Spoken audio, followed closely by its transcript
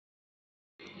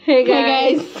Hey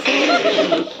guys.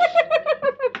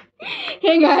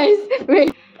 Hey guys.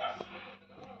 Wait.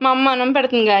 Mama అన్నం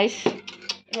పెడుతుంది guys.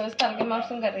 ఈరోజు తలకాయ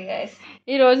మాంసం కర్రీ guys.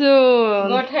 ఈరోజు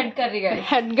goat head curry guys.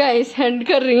 Head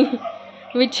curry.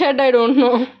 Which head I don't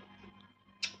know.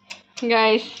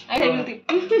 Guys.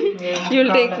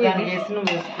 You'll take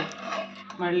with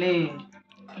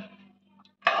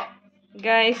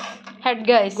Guys. Head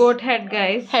guys. Goat head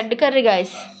guys. Head curry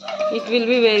guys. It will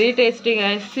be very tasty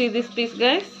guys. See this piece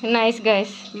guys. Nice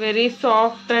guys. Very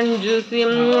soft and juicy.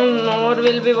 More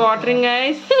will be watering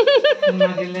guys.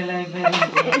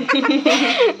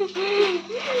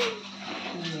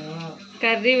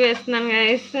 Curry వేస్తున్నాను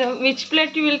guys. Which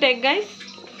plate you will take guys?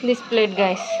 This plate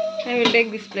guys. I will take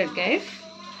this plate guys.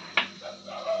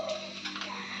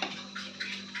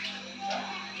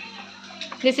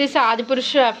 This is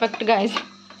Adipurusha effect guys.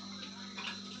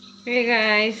 Hey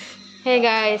guys. Hey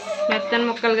guys. Mettan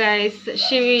mukkal guys.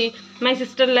 My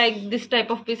sister like this type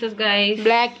of pieces guys.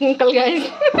 Black mukkal guys.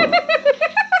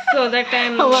 So that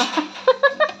time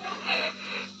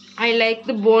I like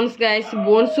the bones guys.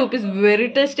 Bone soup is very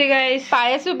tasty guys.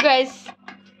 Paya soup guys.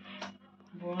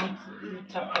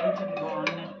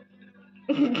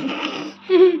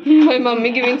 My mummy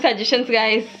giving suggestions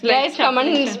guys. Guys come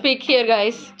and speak here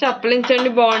guys.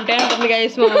 చప్పలించండి బాగుంటాయి అంటుంది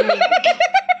guys మా mummy.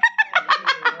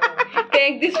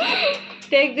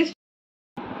 Take this.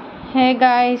 Hey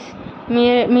guys.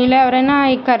 మీలో ఎవరైనా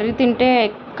ఈ curry తింటే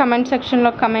comment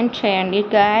సెక్షన్లో comment చేయండి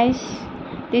guys.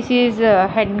 This is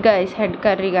head guys. Head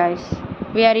curry guys.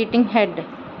 We are eating head.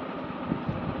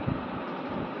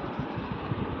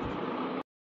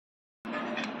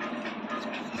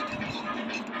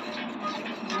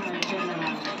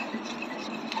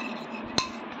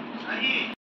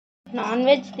 Non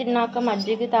veg తిన్నాక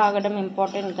మజ్జిగ తాగడం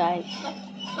ఇంపార్టెంట్ గాయస్,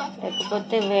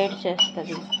 లేకపోతే వేడి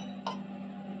చేస్తుంది.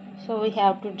 So we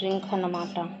have to drink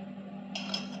అన్నమాట.